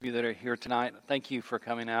You that are here tonight, thank you for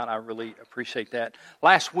coming out. I really appreciate that.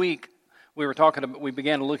 Last week, we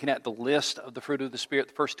began looking at the list of the fruit of the Spirit.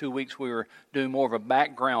 The first 2 weeks, we were doing more of a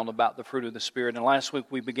background about the fruit of the Spirit. And last week,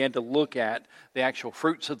 we began to look at the actual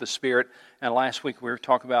fruits of the Spirit. And last week, we were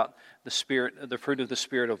talking about the fruit of the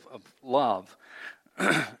Spirit of love.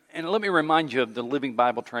 And let me remind you of the Living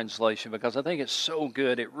Bible Translation, because I think it's so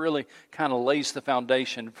good. It really kind of lays the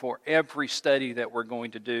foundation for every study that we're going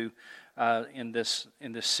to do in this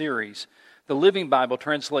series. The Living Bible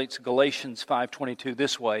translates Galatians 5:22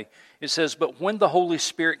 this way. It says, "But when the Holy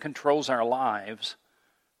Spirit controls our lives,"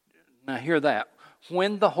 now hear that,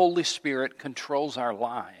 when the Holy Spirit controls our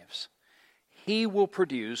lives, He will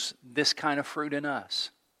produce this kind of fruit in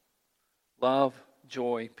us: love,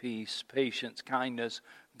 joy, peace, patience, kindness,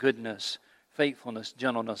 goodness, faithfulness,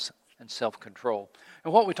 gentleness, and self-control.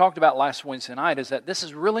 And what we talked about last Wednesday night is that this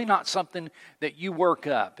is really not something that you work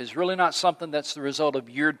up. It's really not something that's the result of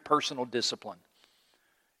your personal discipline.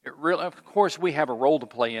 Of course, we have a role to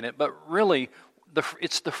play in it, but really,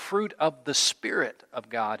 it's the fruit of the Spirit of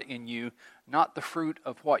God in you, not the fruit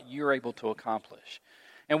of what you're able to accomplish.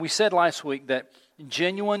 And we said last week that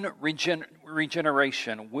genuine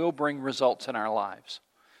regeneration will bring results in our lives.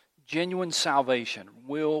 Genuine salvation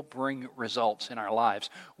will bring results in our lives.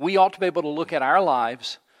 We ought to be able to look at our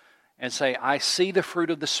lives and say, I see the fruit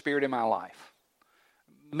of the Spirit in my life.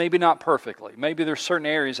 Maybe not perfectly. Maybe there's certain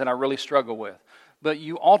areas that I really struggle with. But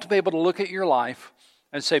you ought to be able to look at your life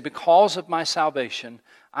and say, because of my salvation,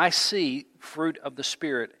 I see fruit of the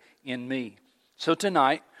Spirit in me. So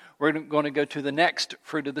tonight, we're going to go to the next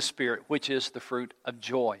fruit of the Spirit, which is the fruit of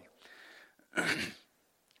joy.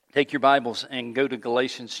 Take your Bibles and go to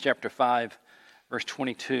Galatians chapter 5, verse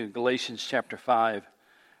 22. Galatians chapter 5,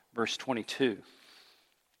 verse 22.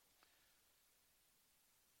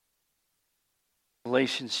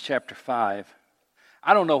 Galatians chapter 5.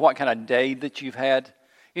 I don't know what kind of day that you've had.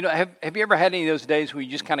 You know, have you ever had any of those days where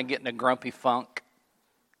you just kind of get in a grumpy funk?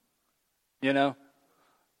 You know?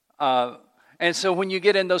 And so when you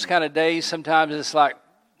get in those kind of days, sometimes it's like,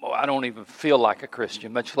 well, I don't even feel like a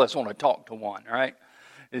Christian, much less want to talk to one, right?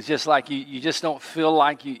 It's just like you just don't feel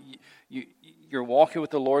like you're walking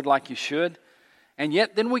with the Lord like you should. And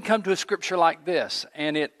yet then we come to a scripture like this,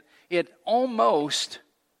 and it almost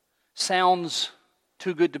sounds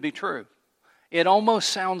too good to be true. It almost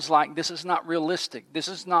sounds like this is not realistic. This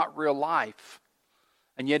is not real life.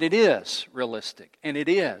 And yet it is realistic, and it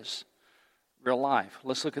is real life.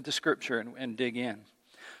 Let's look at the scripture and dig in.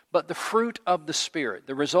 But the fruit of the Spirit,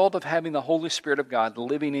 the result of having the Holy Spirit of God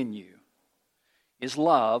living in you, is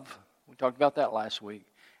love. We talked about that last week.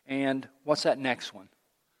 And what's that next one?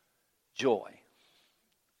 Joy.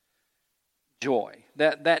 Joy.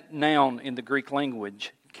 That noun in the Greek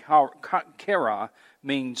language, kara,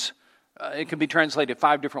 means, it can be translated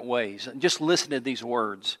 5 different ways. And just listen to these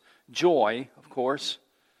words. Joy, of course.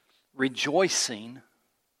 Rejoicing.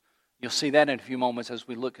 You'll see that in a few moments as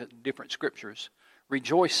we look at different scriptures.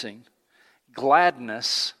 Rejoicing.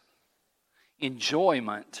 Gladness.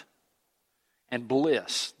 Enjoyment. And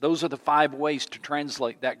bliss. Those are the 5 ways to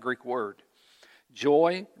translate that Greek word.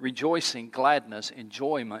 Joy, rejoicing, gladness,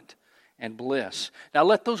 enjoyment, and bliss. Now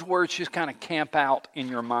let those words just kind of camp out in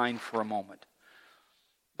your mind for a moment.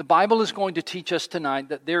 The Bible is going to teach us tonight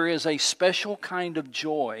that there is a special kind of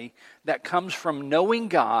joy that comes from knowing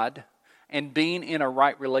God and being in a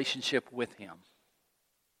right relationship with Him.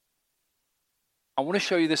 I want to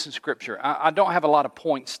show you this in Scripture. I don't have a lot of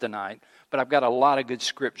points tonight, but I've got a lot of good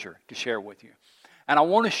Scripture to share with you. And I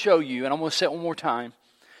want to show you, and I'm going to say it one more time,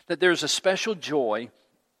 that there's a special joy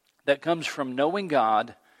that comes from knowing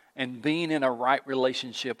God and being in a right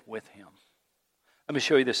relationship with Him. Let me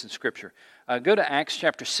show you this in Scripture. Go to Acts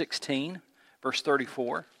chapter 16, verse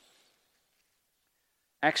 34.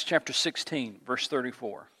 Acts chapter 16, verse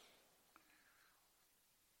 34.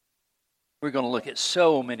 We're going to look at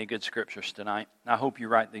so many good Scriptures tonight. I hope you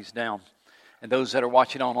write these down. And those that are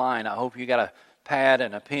watching online, I hope you got a pad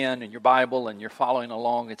and a pen and your Bible and you're following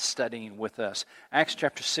along and studying with us. Acts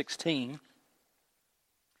chapter 16,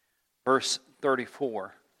 verse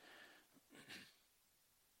 34.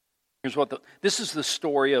 Here's this is the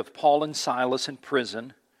story of Paul and Silas in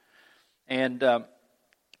prison. And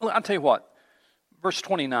I'll tell you what, verse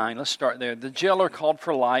 29, let's start there. The jailer called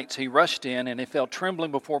for lights. He rushed in and he fell trembling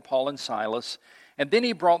before Paul and Silas. And then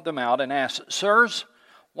he brought them out and asked, "Sirs,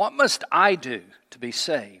 what must I do to be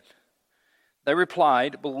saved?" They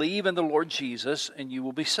replied, "Believe in the Lord Jesus and you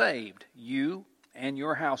will be saved, you and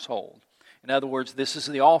your household." In other words, this is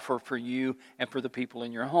the offer for you and for the people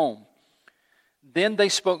in your home. Then they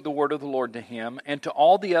spoke the word of the Lord to him and to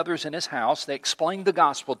all the others in his house. They explained the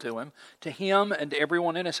gospel to him and to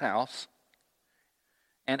everyone in his house.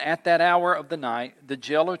 And at that hour of the night, the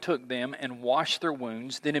jailer took them and washed their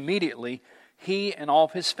wounds. Then immediately he and all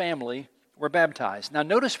of his family were baptized. Now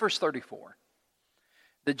notice verse 34.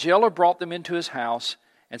 The jailer brought them into his house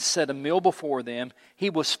and set a meal before them. He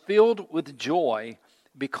was filled with joy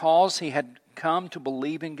because he had come to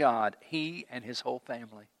believe in God, he and his whole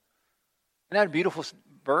family. Isn't that a beautiful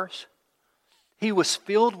verse? He was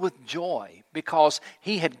filled with joy because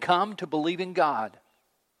he had come to believe in God,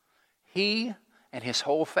 he and his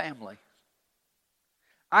whole family.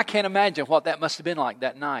 I can't imagine what that must have been like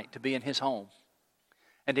that night to be in his home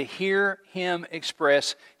and to hear him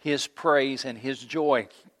express his praise and his joy,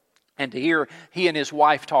 and to hear he and his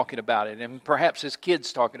wife talking about it, and perhaps his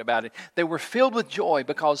kids talking about it. They were filled with joy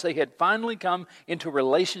because they had finally come into a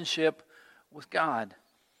relationship with God.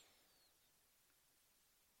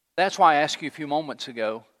 That's why I asked you a few moments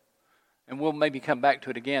ago, and we'll maybe come back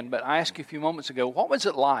to it again, but I asked you a few moments ago, what was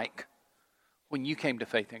it like when you came to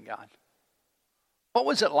faith in God? What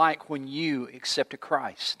was it like when you accepted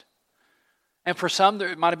Christ? And for some,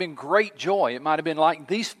 it might have been great joy. It might have been like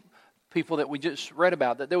these people that we just read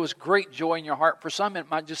about, that there was great joy in your heart. For some,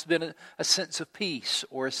 it might just have been a sense of peace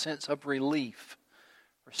or a sense of relief.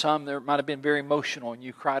 For some, there might have been very emotional and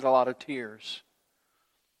you cried a lot of tears.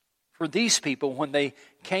 For these people, when they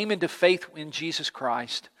came into faith in Jesus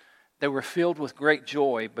Christ, they were filled with great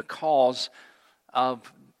joy because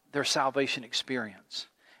of their salvation experience.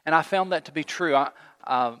 And I found that to be true.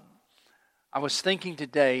 I was thinking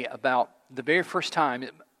today about the very first time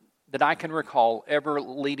that I can recall ever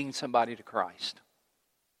leading somebody to Christ.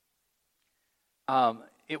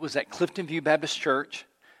 It was at Clifton View Baptist Church.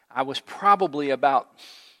 I was probably about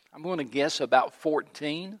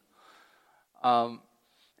 14.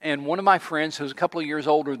 And one of my friends, who was a couple of years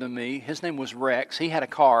older than me, his name was Rex. He had a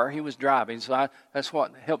car. He was driving. So that's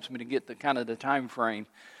what helps me to get the the time frame.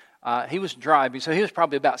 He was driving, so he was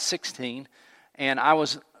probably about 16. And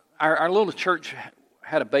our little church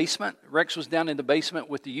had a basement. Rex was down in the basement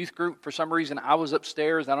with the youth group. For some reason, I was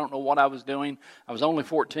upstairs. I don't know what I was doing. I was only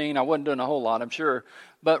 14. I wasn't doing a whole lot, I'm sure.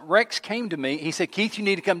 But Rex came to me. He said, "Keith, you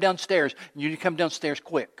need to come downstairs. You need to come downstairs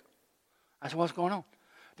quick." I said, "What's going on?"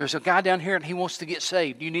 "There's a guy down here and he wants to get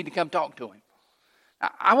saved. You need to come talk to him."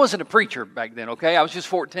 I wasn't a preacher back then, okay? I was just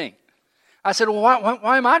 14. I said, "Well,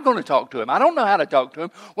 why am I going to talk to him? I don't know how to talk to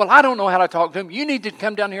him." "Well, I don't know how to talk to him. You need to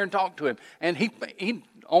come down here and talk to him." And he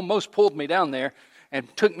almost pulled me down there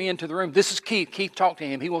and took me into the room. "This is Keith. Keith, talk to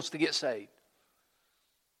him. He wants to get saved."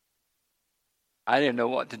 I didn't know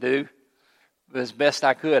what to do, but as best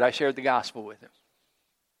I could, I shared the gospel with him.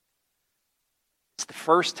 It's the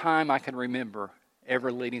first time I can remember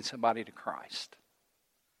ever leading somebody to Christ.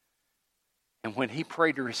 And when he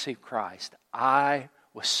prayed to receive Christ, I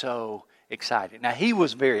was so excited. Now, he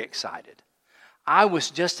was very excited. I was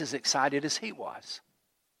just as excited as he was.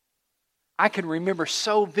 I can remember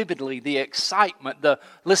so vividly the excitement,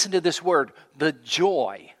 listen to this word, the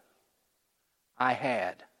joy I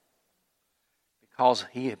had because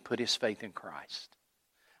he had put his faith in Christ.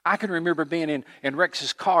 I can remember being in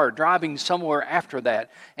Rex's car, driving somewhere after that,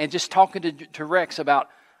 and just talking to Rex about,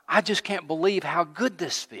 I just can't believe how good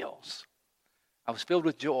this feels. I was filled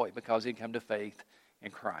with joy because he'd come to faith in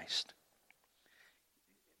Christ.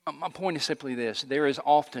 My point is simply this: there is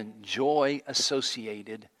often joy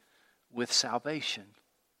associated with salvation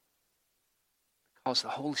because the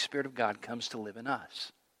Holy Spirit of God comes to live in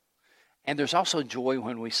us. And there's also joy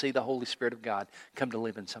when we see the Holy Spirit of God come to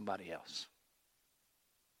live in somebody else.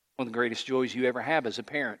 One of the greatest joys you ever have as a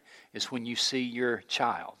parent is when you see your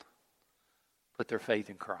child put their faith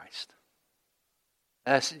in Christ.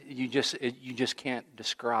 You just can't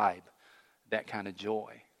describe that kind of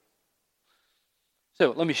joy.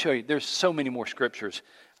 So let me show you. There's so many more scriptures.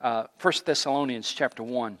 1 Thessalonians chapter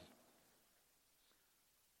 1.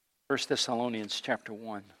 1 Thessalonians chapter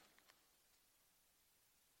 1.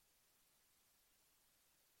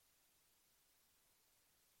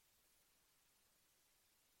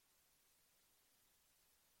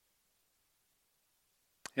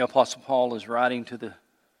 The Apostle Paul is writing to the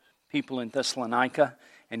people in Thessalonica,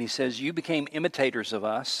 and he says, "You became imitators of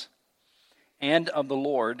us and of the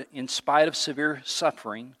Lord in spite of severe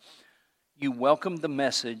suffering. You welcomed the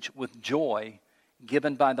message with joy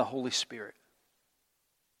given by the Holy Spirit."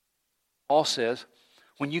 Paul says,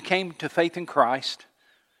 when you came to faith in Christ,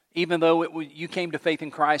 even though you came to faith in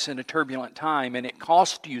Christ in a turbulent time and it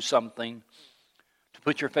cost you something to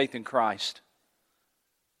put your faith in Christ,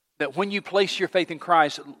 that when you place your faith in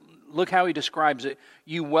Christ, look how he describes it.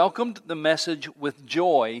 You welcomed the message with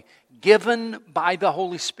joy given by the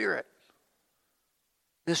Holy Spirit.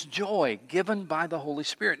 This joy given by the Holy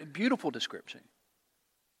Spirit. A beautiful description.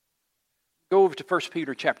 Go over to 1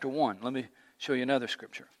 Peter chapter 1. Let me show you another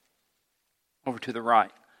scripture. Over to the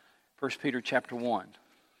right. 1 Peter chapter 1.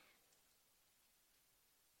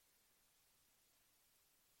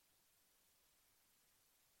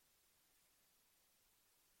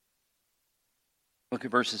 Look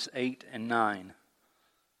at verses 8 and 9.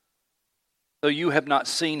 Though you have not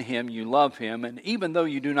seen him, you love him, and even though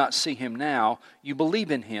you do not see him now, you believe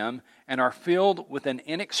in him and are filled with an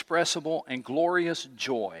inexpressible and glorious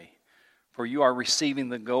joy, for you are receiving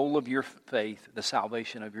the goal of your faith, the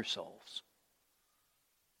salvation of your souls.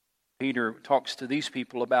 Peter talks to these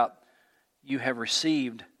people about you have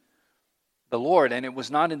received the Lord, and it was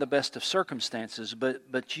not in the best of circumstances,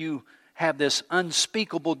 but you have this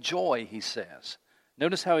unspeakable joy, he says.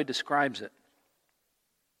 Notice how he describes it.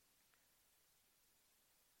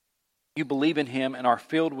 You believe in him and are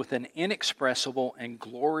filled with an inexpressible and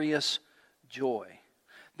glorious joy.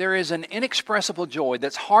 There is an inexpressible joy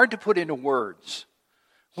that's hard to put into words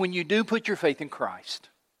when you do put your faith in Christ.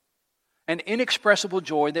 An inexpressible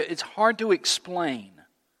joy that it's hard to explain.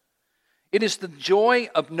 It is the joy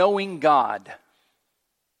of knowing God.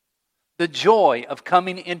 The joy of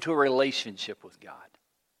coming into a relationship with God.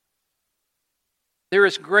 There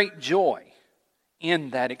is great joy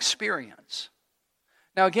in that experience.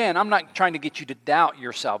 Now again, I'm not trying to get you to doubt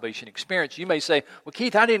your salvation experience. You may say, well,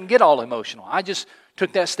 Keith, I didn't get all emotional. I just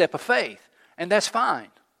took that step of faith. And that's fine.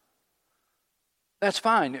 That's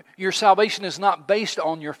fine. Your salvation is not based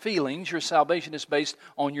on your feelings. Your salvation is based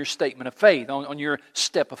on your statement of faith, on your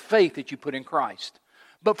step of faith that you put in Christ.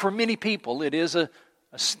 But for many people, it is a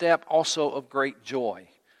step also of great joy.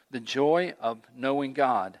 The joy of knowing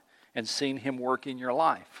God and seeing him work in your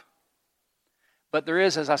life. But there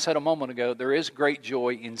is, as I said a moment ago, there is great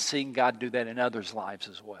joy in seeing God do that in others' lives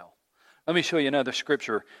as well. Let me show you another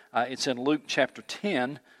scripture. It's in Luke chapter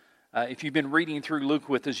 10. If you've been reading through Luke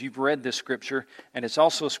with us, you've read this scripture. And it's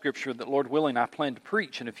also a scripture that, Lord willing, I plan to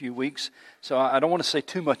preach in a few weeks. So I don't want to say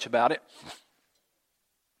too much about it.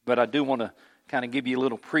 But I do want to kind of give you a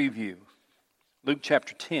little preview. Luke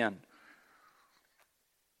chapter 10.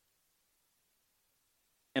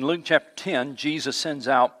 In Luke chapter 10, Jesus sends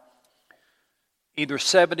out either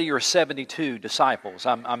 70 or 72 disciples.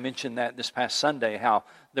 I mentioned that this past Sunday, how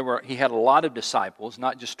he had a lot of disciples,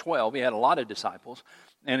 not just 12. He had a lot of disciples.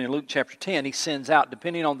 And in Luke chapter 10, he sends out,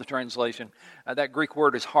 depending on the translation, that Greek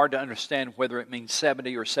word is hard to understand whether it means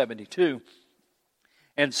 70 or 72.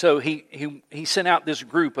 And so he sent out this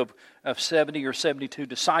group of 70 or 72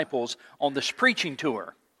 disciples on this preaching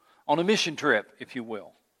tour, on a mission trip, if you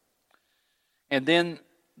will. And then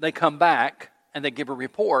they come back and they give a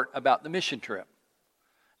report about the mission trip.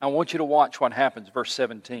 I want you to watch what happens, verse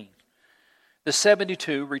 17. The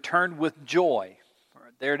 72 returned with joy.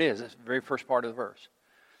 There it is, that's the very first part of the verse.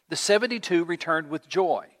 The 72 returned with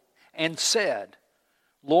joy and said,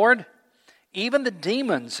 Lord, even the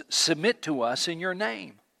demons submit to us in your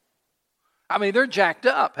name. I mean, they're jacked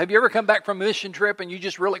up. Have you ever come back from a mission trip and you're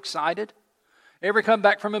just real excited? Ever come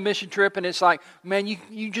back from a mission trip and it's like, man,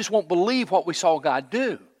 you just won't believe what we saw God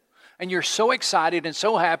do. And you're so excited and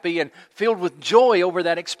so happy and filled with joy over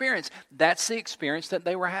that experience. That's the experience that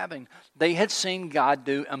they were having. They had seen God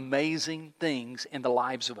do amazing things in the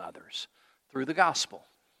lives of others through the gospel.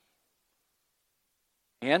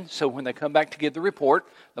 And so when they come back to give the report,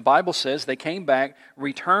 the Bible says they came back,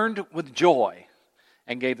 returned with joy,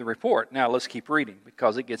 and gave the report. Now let's keep reading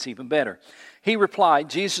because it gets even better.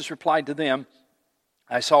 Jesus replied to them,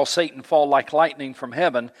 I saw Satan fall like lightning from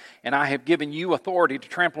heaven, and I have given you authority to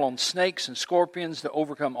trample on snakes and scorpions to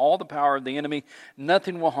overcome all the power of the enemy.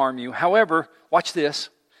 Nothing will harm you. However, watch this.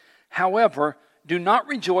 However, do not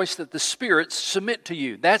rejoice that the spirits submit to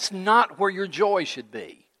you. That's not where your joy should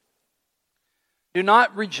be. Do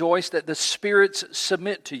not rejoice that the spirits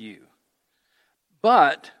submit to you.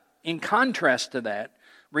 But, in contrast to that,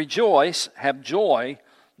 rejoice, have joy,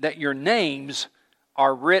 that your names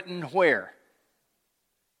are written where?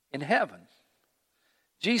 In heaven.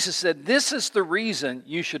 Jesus said, this is the reason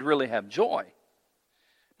you should really have joy.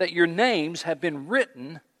 That your names have been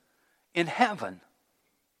written in heaven.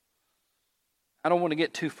 I don't want to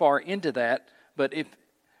get too far into that, but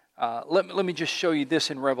let me just show you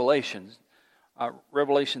this in Revelation.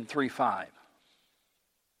 Revelation 3:5.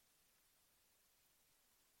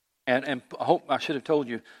 And I hope I should have told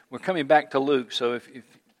you, we're coming back to Luke, so if you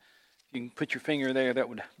can put your finger there, that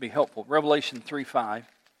would be helpful. Revelation 3:5.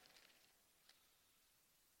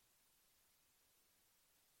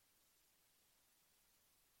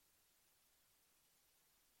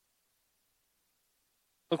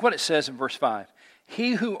 Look what it says in verse 5.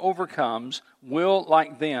 He who overcomes will,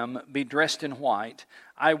 like them, be dressed in white.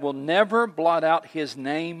 I will never blot out his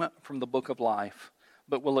name from the book of life,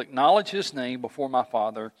 but will acknowledge his name before my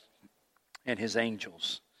Father and his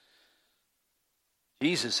angels.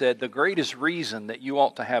 Jesus said the greatest reason that you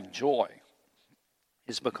ought to have joy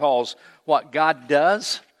is because what God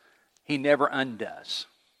does, He never undoes.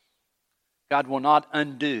 God will not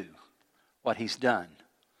undo what He's done.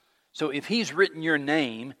 So if He's written your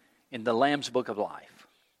name in the Lamb's Book of Life,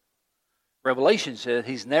 Revelation says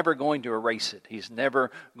He's never going to erase it. He's never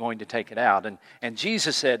going to take it out. And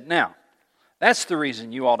Jesus said, now, that's the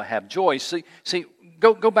reason you ought to have joy. See,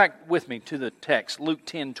 go back with me to the text, Luke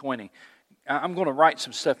 10:20. I'm going to write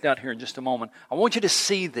some stuff down here in just a moment. I want you to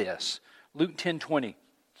see this. Luke 10:20.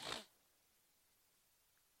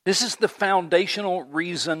 This is the foundational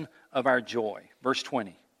reason of our joy. Verse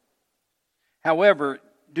 20. However,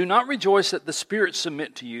 do not rejoice that the spirits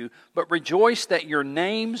submit to you, but rejoice that your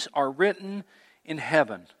names are written in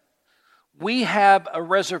heaven. We have a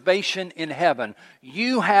reservation in heaven.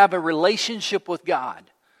 You have a relationship with God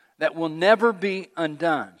that will never be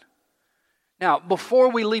undone. Now, before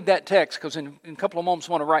we leave that text, because in a couple of moments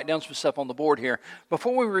I want to write down some stuff on the board here.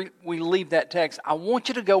 Before we leave that text, I want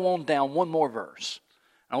you to go on down one more verse.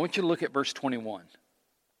 I want you to look at verse 21.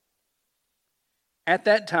 At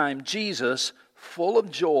that time, Jesus, full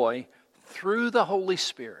of joy through the Holy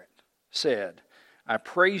Spirit, said, I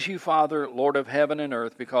praise you, Father, Lord of heaven and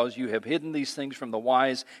earth, because you have hidden these things from the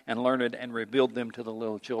wise and learned and revealed them to the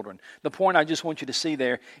little children. The point I just want you to see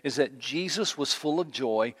there is that Jesus was full of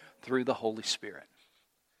joy through the Holy Spirit.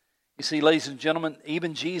 You see, ladies and gentlemen,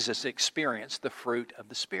 even Jesus experienced the fruit of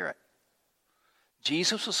the Spirit.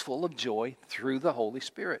 Jesus was full of joy through the Holy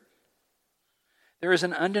Spirit. There is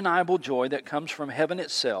an undeniable joy that comes from heaven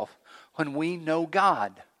itself when we know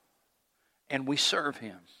God and we serve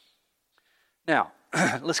Him. Now,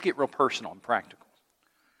 let's get real personal and practical.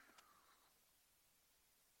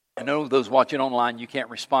 I know those watching online, you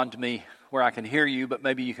can't respond to me where I can hear you, but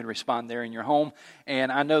maybe you can respond there in your home.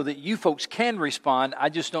 And I know that you folks can respond. I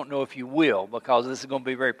just don't know if you will, because this is going to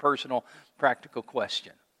be a very personal, practical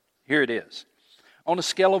question. Here it is. On a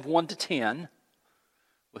scale of 1 to 10,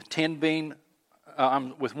 with 10 being,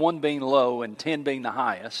 with 1 being low and 10 being the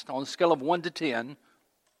highest, on a scale of 1 to 10,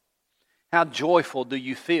 how joyful do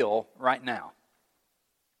you feel right now?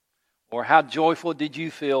 Or how joyful did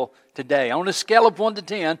you feel today? On a scale of 1 to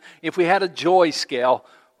 10, if we had a joy scale,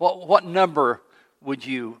 what number would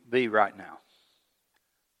you be right now?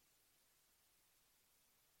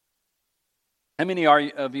 How many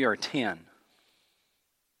of you are 10?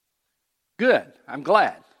 Good. I'm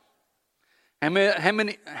glad. How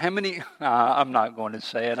many? I'm not going to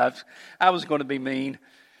say it. I was going to be mean.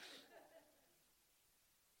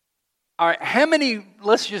 All right. How many?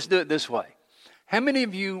 Let's just do it this way. How many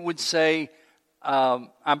of you would say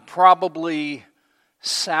I'm probably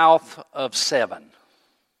south of 7?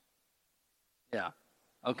 Yeah.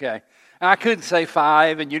 Okay. And I could say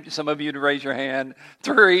 5, and some of you would raise your hand.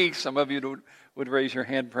 3. Some of you would raise your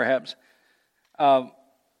hand, perhaps.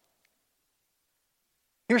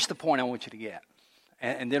 Here's the point I want you to get,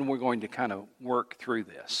 and then we're going to kind of work through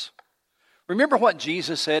this. Remember what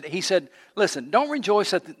Jesus said? He said, listen, don't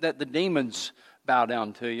rejoice that the demons bow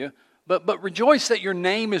down to you, but rejoice that your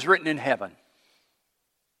name is written in heaven.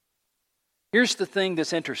 Here's the thing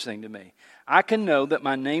that's interesting to me. I can know that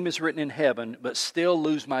my name is written in heaven, but still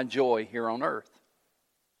lose my joy here on earth.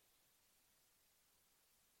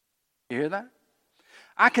 You hear that?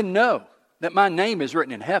 I can know that my name is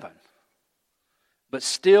written in heaven, but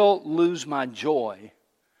still lose my joy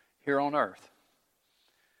here on earth.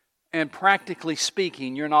 And practically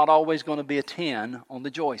speaking, you're not always going to be a 10 on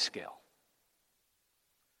the joy scale.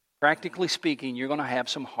 Practically speaking, you're going to have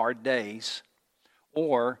some hard days,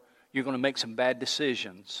 or you're going to make some bad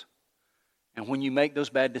decisions. And when you make those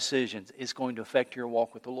bad decisions, it's going to affect your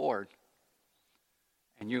walk with the Lord.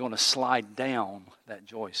 And you're going to slide down that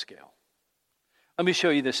joy scale. Let me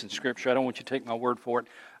show you this in Scripture. I don't want you to take my word for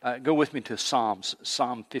it. Go with me to Psalms.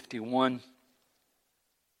 Psalm 51.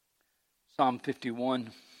 Psalm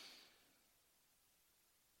 51.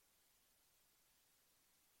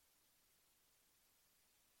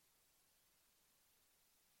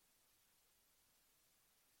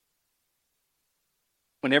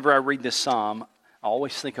 Whenever I read this psalm, I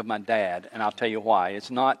always think of my dad, and I'll tell you why.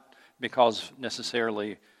 It's not because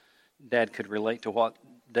necessarily Dad could relate to what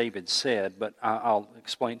David said, but I'll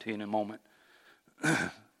explain to you in a moment.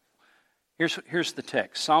 Here's the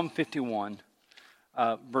text. Psalm 51,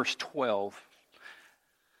 verse 12.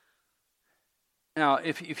 Now,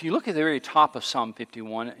 if you look at the very top of Psalm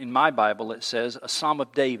 51, in my Bible it says, a psalm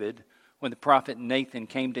of David when the prophet Nathan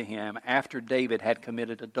came to him after David had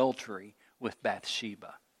committed adultery with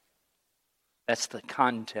Bathsheba. That's the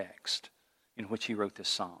context in which he wrote this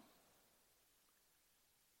psalm.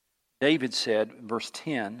 David said, in verse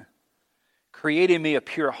 10, "Create in me a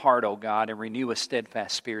pure heart, O God, and renew a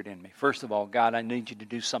steadfast spirit in me." First of all, God, I need you to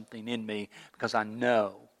do something in me because I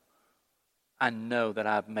know that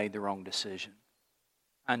I've made the wrong decision.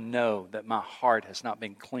 I know that my heart has not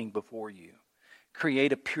been clean before you.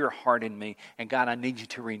 Create a pure heart in me. And God, I need you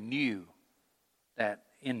to renew that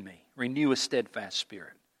in me. Renew a steadfast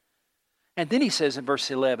spirit. And then he says in verse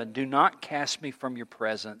 11, "Do not cast me from your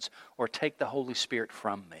presence or take the Holy Spirit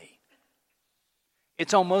from me."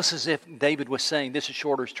 It's almost as if David was saying, this is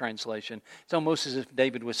Shorter's translation, it's almost as if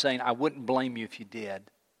David was saying, I wouldn't blame you if you did,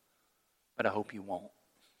 but I hope you won't.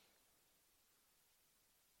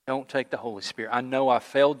 Don't take the Holy Spirit. I know I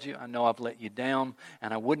failed you. I know I've let you down.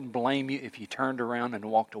 And I wouldn't blame you if you turned around and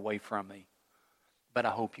walked away from me. But I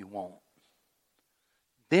hope you won't.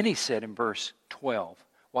 Then he said in verse 12,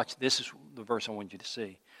 watch, this is the verse I want you to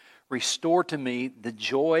see. "Restore to me the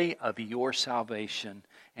joy of your salvation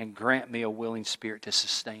and grant me a willing spirit to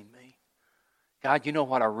sustain me." God, you know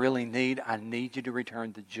what I really need? I need you to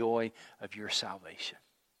return the joy of your salvation.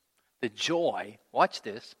 The joy, watch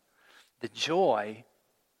this, the joy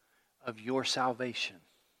of your salvation.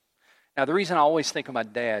 Now, the reason I always think of my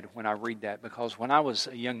dad when I read that, because when I was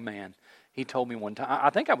a young man, he told me one time, I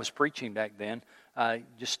think I was preaching back then,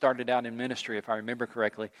 just started out in ministry if I remember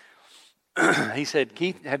correctly. He said,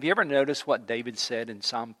 "Keith, have you ever noticed what David said in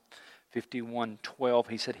Psalm 51:12?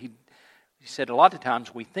 He said, a lot of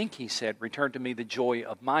times we think he said, "Return to me the joy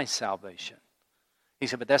of my salvation." He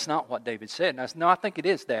said, but that's not what David said. And I said, "No, I think it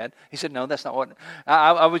is, Dad." He said, "No, that's not what."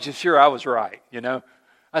 I was just sure I was right, you know.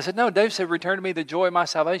 I said, "No, David said, return to me the joy of my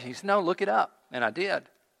salvation." He said, "No, look it up." And I did.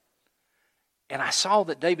 And I saw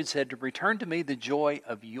that David said, to return to me the joy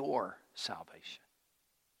of your salvation.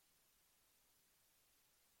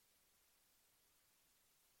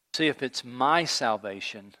 See, if it's my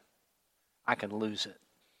salvation, I can lose it.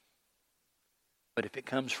 But if it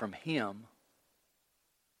comes from Him,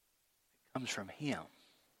 and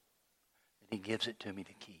He gives it to me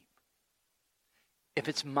to keep. If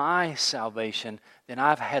it's my salvation, then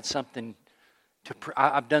I've done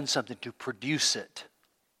something to produce it.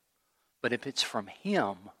 But if it's from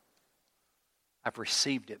Him, I've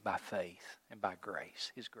received it by faith and by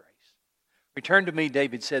grace, His grace. Return to me,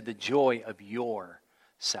 David said, the joy of your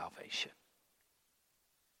salvation.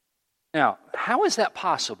 Now, how is that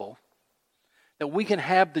possible that we can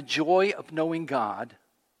have the joy of knowing God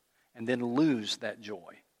and then lose that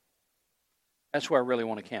joy? That's where I really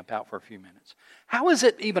want to camp out for a few minutes. How is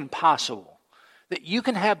it even possible that you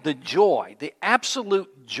can have the joy, the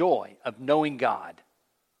absolute joy of knowing God,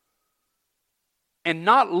 and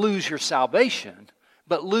not lose your salvation,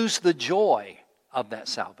 but lose the joy of that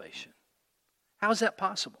salvation? How is that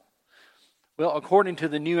possible? Well, according to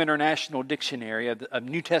the New International Dictionary of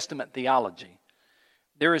New Testament Theology,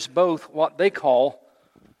 there is both what they call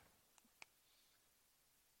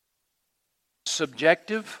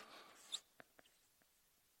subjective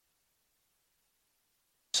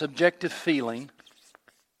feeling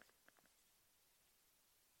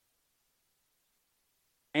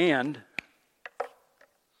and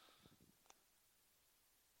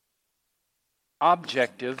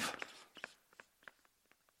objective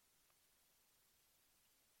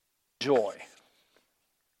joy.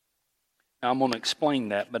 Now, I'm going to explain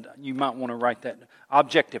that, but you might want to write that.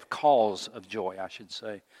 Objective cause of joy, I should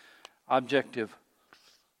say. Objective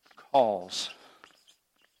cause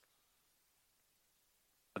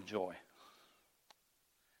of joy.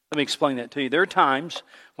 Let me explain that to you. There are times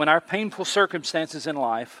when our painful circumstances in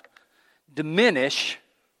life diminish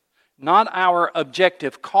not our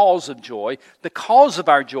objective cause of joy. The cause of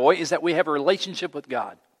our joy is that we have a relationship with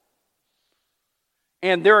God.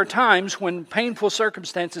 And there are times when painful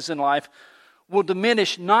circumstances in life will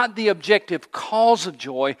diminish not the objective cause of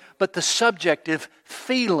joy, but the subjective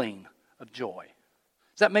feeling of joy.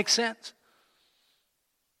 Does that make sense?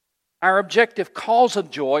 Our objective cause of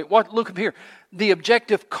joy, look up here. The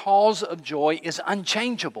objective cause of joy is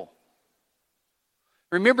unchangeable.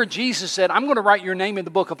 Remember, Jesus said, "I'm going to write your name in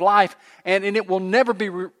the book of life, and it will never be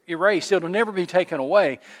erased. It will never be taken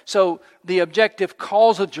away." So the objective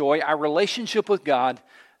cause of joy, our relationship with God,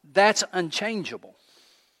 that's unchangeable.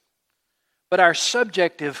 But our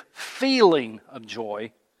subjective feeling of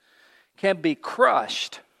joy can be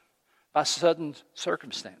crushed by sudden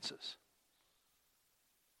circumstances.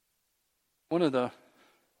 One of the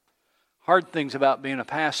hard things about being a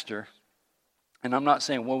pastor And I'm not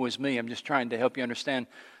saying woe is me. I'm just trying to help you understand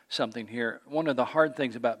something here. One of the hard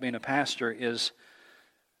things about being a pastor is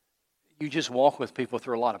you just walk with people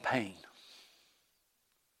through a lot of pain.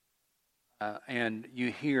 And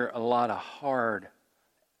you hear a lot of hard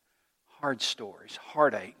stories,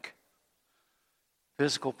 heartache,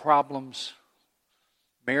 physical problems,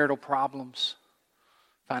 marital problems,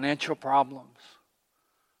 financial problems.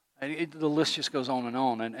 And the list just goes on and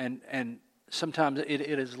on. And sometimes it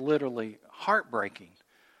is literally heartbreaking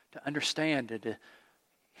to understand and to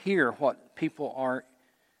hear what people are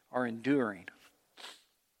enduring.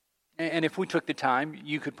 And if we took the time,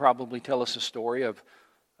 you could probably tell us a story of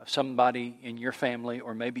somebody in your family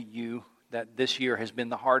or maybe you that this year has been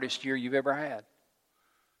the hardest year you've ever had.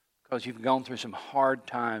 Because you've gone through some hard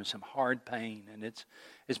times, some hard pain, and it's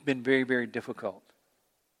been very, very difficult.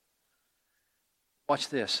 Watch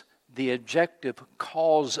this. The objective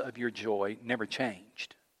cause of your joy never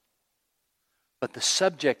changed. But the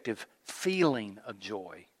subjective feeling of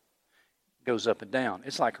joy goes up and down.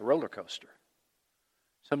 It's like a roller coaster.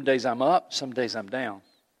 Some days I'm up, some days I'm down.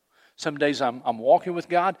 Some days I'm walking with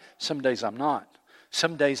God, some days I'm not.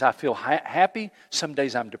 Some days I feel happy, some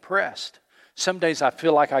days I'm depressed. Some days I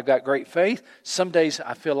feel like I've got great faith. Some days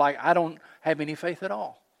I feel like I don't have any faith at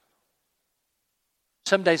all.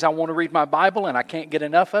 Some days I want to read my Bible and I can't get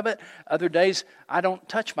enough of it. Other days I don't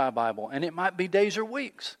touch my Bible, and it might be days or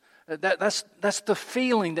weeks. That's the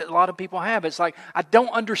feeling that a lot of people have. It's like, I don't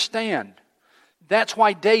understand. That's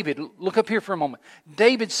why David, look up here for a moment.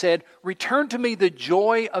 David said, return to me the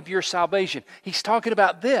joy of your salvation. He's talking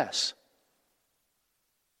about this.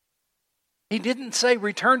 He didn't say,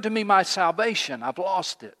 return to me my salvation. I've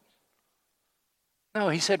lost it. No,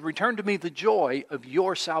 he said, return to me the joy of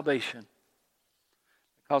your salvation.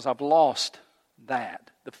 Because I've lost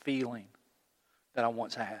that, the feeling that I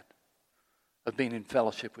once had of being in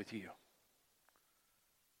fellowship with you.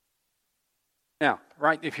 Now,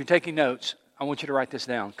 right, if you're taking notes, I want you to write this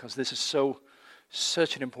down because this is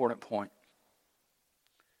such an important point.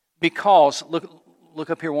 Because, look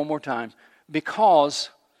up here one more time.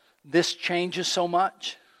 Because this changes so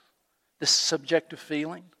much, this subjective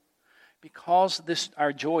feeling, because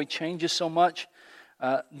our joy changes so much,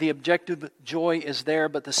 the objective joy is there,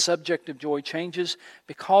 but the subjective joy changes.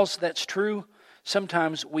 Because that's true,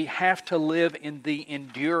 sometimes we have to live in the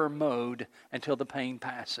endure mode until the pain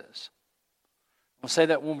passes. I'll say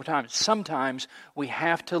that one more time. Sometimes we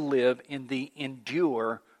have to live in the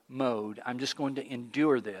endure mode. I'm just going to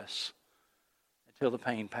endure this until the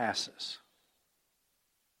pain passes.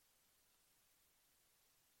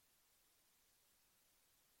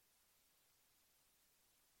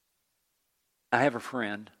 I have a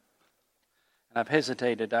friend, and I've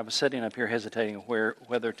hesitated. I was sitting up here hesitating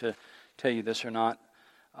whether to tell you this or not.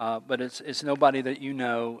 But it's nobody that you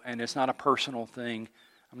know, and it's not a personal thing.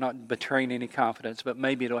 I'm not betraying any confidence, but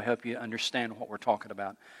maybe it'll help you understand what we're talking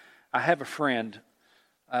about. I have a friend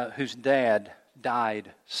whose dad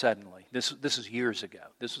died suddenly. This is years ago.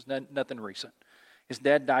 This was nothing recent. His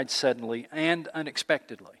dad died suddenly and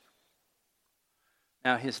unexpectedly.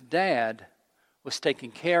 Now, his dad was taking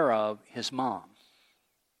care of his mom.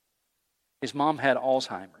 His mom had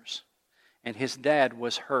Alzheimer's, and his dad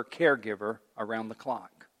was her caregiver around the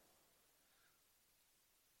clock.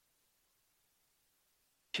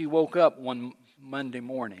 She woke up one Monday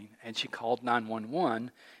morning and she called 911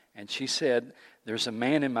 and she said, there's a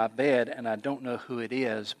man in my bed and I don't know who it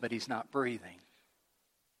is, but he's not breathing.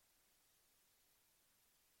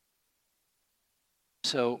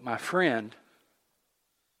 So my friend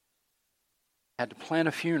had to plan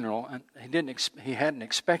a funeral, and he hadn't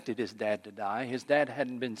expected his dad to die. His dad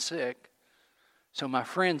hadn't been sick. So my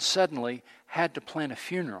friend suddenly had to plan a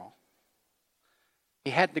funeral. He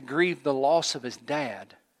had to grieve the loss of his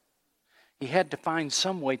dad. He had to find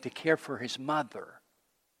some way to care for his mother.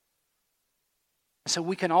 So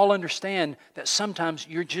we can all understand that sometimes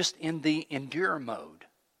you're just in the endure mode.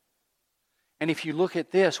 And if you look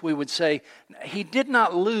at this, we would say, he did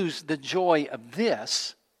not lose the joy of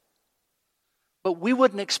this, but we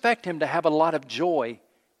wouldn't expect him to have a lot of joy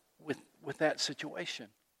with that situation.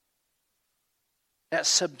 That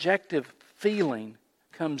subjective feeling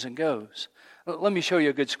comes and goes. Let me show you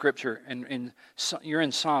a good scripture. You're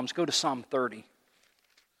in Psalms. Go to Psalm 30.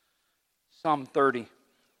 Psalm 30.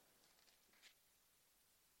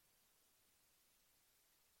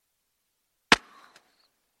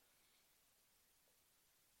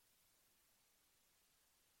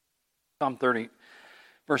 Psalm 30,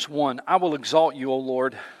 verse 1. I will exalt you, O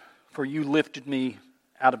Lord, for you lifted me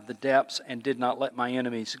out of the depths and did not let my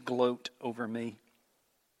enemies gloat over me.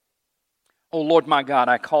 O Lord my God,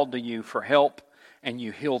 I called to you for help, and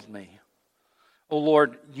you healed me. O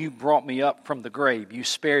Lord, you brought me up from the grave. You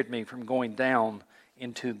spared me from going down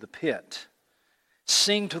into the pit.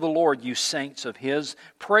 Sing to the Lord, you saints of His.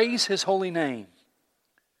 Praise His holy name.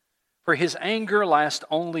 For His anger lasts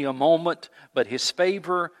only a moment, but His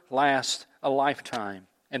favor lasts a lifetime.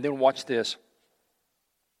 And then watch this.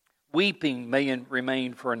 Weeping may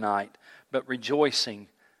remain for a night, but rejoicing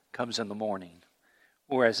comes in the morning.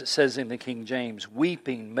 Or as it says in the King James,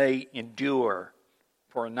 weeping may endure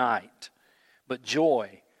for a night, but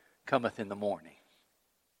joy cometh in the morning.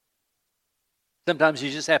 Sometimes you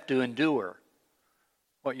just have to endure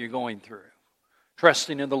what you're going through.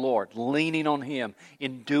 Trusting in the Lord, leaning on Him,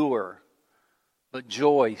 endure. But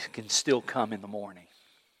joy can still come in the morning.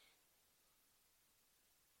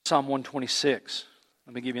 Psalm 126.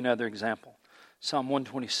 Let me give you another example. Psalm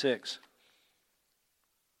 126.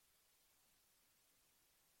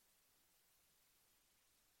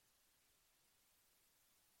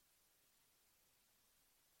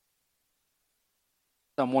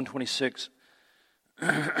 Psalm 126.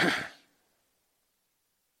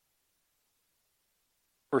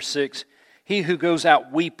 Verse 6. He who goes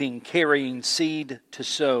out weeping, carrying seed to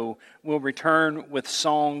sow, will return with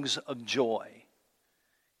songs of joy,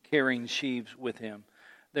 carrying sheaves with him.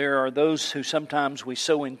 There are those who sometimes we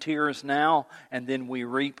sow in tears now, and then we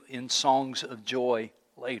reap in songs of joy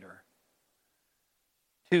later.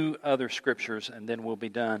 2 other scriptures, and then we'll be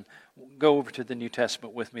done. Go over to the New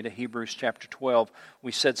Testament with me to Hebrews chapter 12.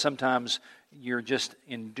 We said sometimes you're just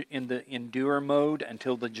in the endure mode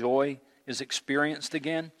until the joy is experienced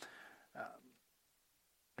again.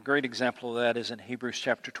 A great example of that is in Hebrews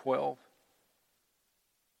chapter 12.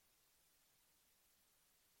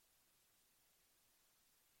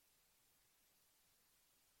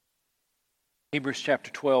 Hebrews chapter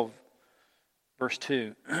 12, verse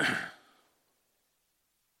 2.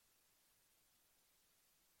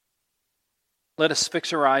 Let us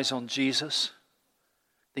fix our eyes on Jesus,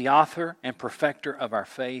 the author and perfecter of our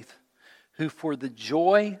faith, who for the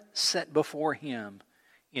joy set before Him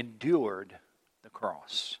endured the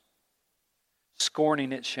cross,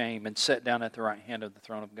 scorning its shame, and sat down at the right hand of the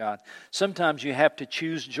throne of God. Sometimes you have to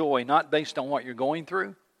choose joy not based on what you're going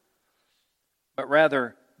through, but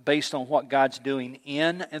rather based on what God's doing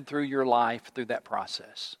in and through your life through that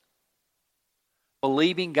process.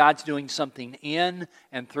 Believing God's doing something in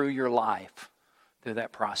and through your life through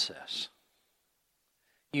that process.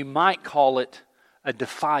 You might call it a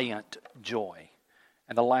defiant joy.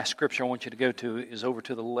 And the last scripture I want you to go to is over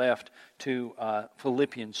to the left to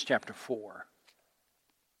Philippians chapter 4.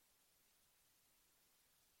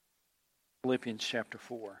 Philippians chapter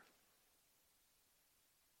 4.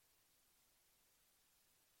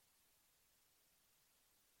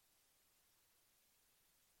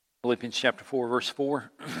 Philippians chapter 4, verse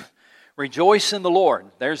 4. Rejoice in the Lord.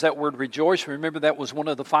 There's that word rejoice. Remember that was one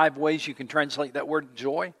of the 5 ways you can translate that word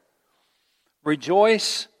joy.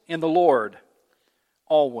 Rejoice in the Lord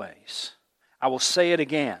always. I will say it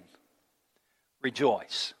again.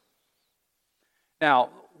 Rejoice. Now,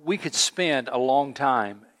 we could spend a long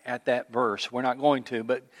time at that verse. We're not going to,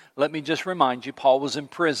 but let me just remind you, Paul was in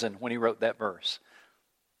prison when he wrote that verse.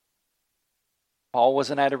 Paul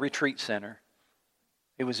wasn't at a retreat center.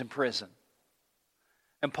 He was in prison.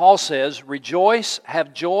 And Paul says, rejoice,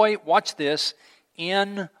 have joy, watch this,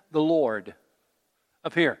 in the Lord.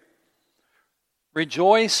 Up here.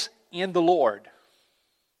 Rejoice in the Lord.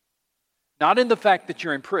 Not in the fact that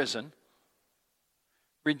you're in prison.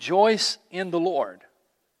 Rejoice in the Lord.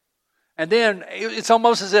 And then it's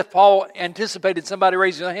almost as if Paul anticipated somebody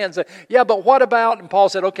raising their hand and say, yeah, but what about? And Paul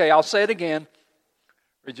said, okay, I'll say it again.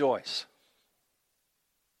 Rejoice.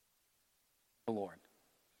 The Lord.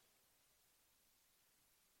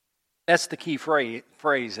 That's the key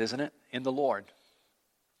phrase, isn't it? In the Lord.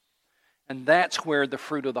 And that's where the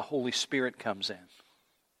fruit of the Holy Spirit comes in.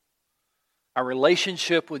 Our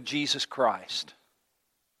relationship with Jesus Christ.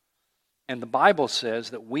 And the Bible says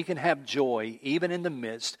that we can have joy even in the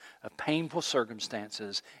midst of painful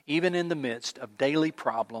circumstances, even in the midst of daily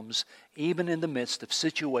problems, even in the midst of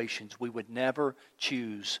situations we would never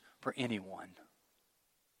choose for anyone.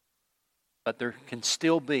 But there can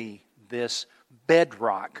still be this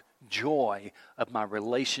bedrock joy of my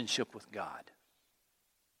relationship with God.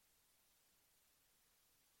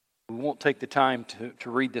 We won't take the time to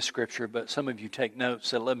read this scripture, but some of you take notes,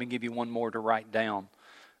 so let me give you one more to write down.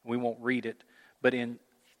 We won't read it, but in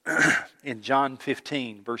John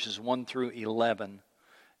 15, verses 1 through 11,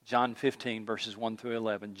 John 15, verses 1 through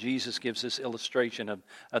 11, Jesus gives this illustration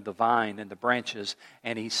of the vine and the branches,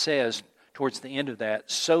 and He says towards the end of that,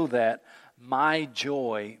 so that my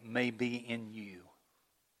joy may be in you.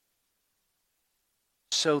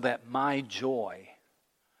 so that my joy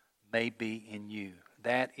may be in you.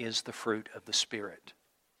 That is the fruit of the Spirit.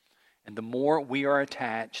 And the more we are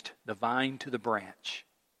attached, the vine to the branch,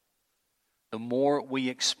 the more we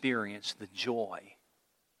experience the joy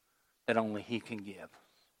that only He can give.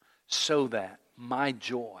 So that my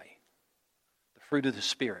joy, the fruit of the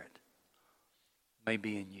Spirit, may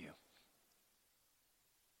be in you.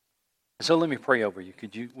 So let me pray over you.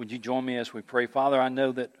 Would you join me as we pray? Father, I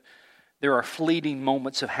know that there are fleeting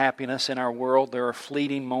moments of happiness in our world. There are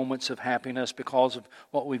fleeting moments of happiness because of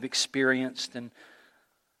what we've experienced.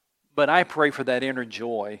 But I pray for that inner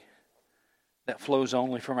joy that flows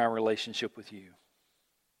only from our relationship with you.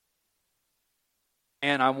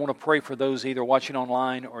 And I want to pray for those either watching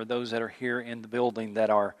online or those that are here in the building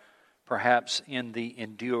that are perhaps in the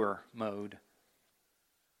endure mode.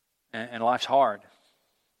 And life's hard.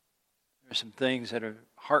 There's some things that are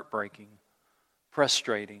heartbreaking,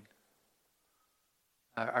 frustrating.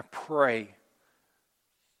 I pray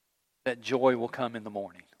that joy will come in the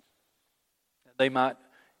morning. That they might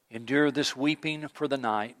endure this weeping for the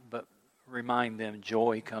night, but remind them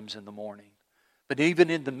joy comes in the morning. But even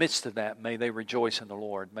in the midst of that, may they rejoice in the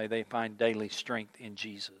Lord. May they find daily strength in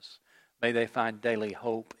Jesus. May they find daily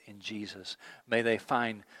hope in Jesus. May they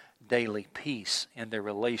find daily peace in their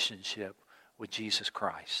relationship with Jesus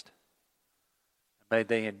Christ. May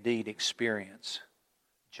they indeed experience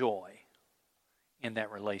joy in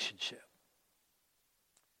that relationship.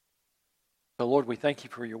 So Lord, we thank you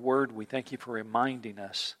for your word. We thank you for reminding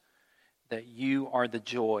us that you are the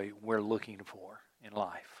joy we're looking for in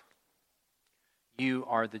life. You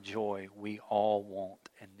are the joy we all want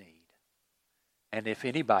and need. And if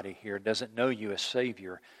anybody here doesn't know you as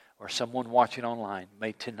Savior, or someone watching online,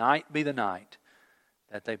 may tonight be the night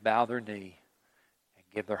that they bow their knee and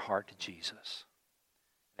give their heart to Jesus.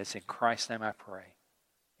 It's in Christ's name I pray.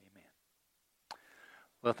 Amen.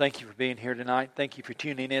 Well, thank you for being here tonight. Thank you for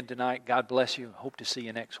tuning in tonight. God bless you. Hope to see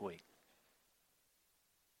you next week.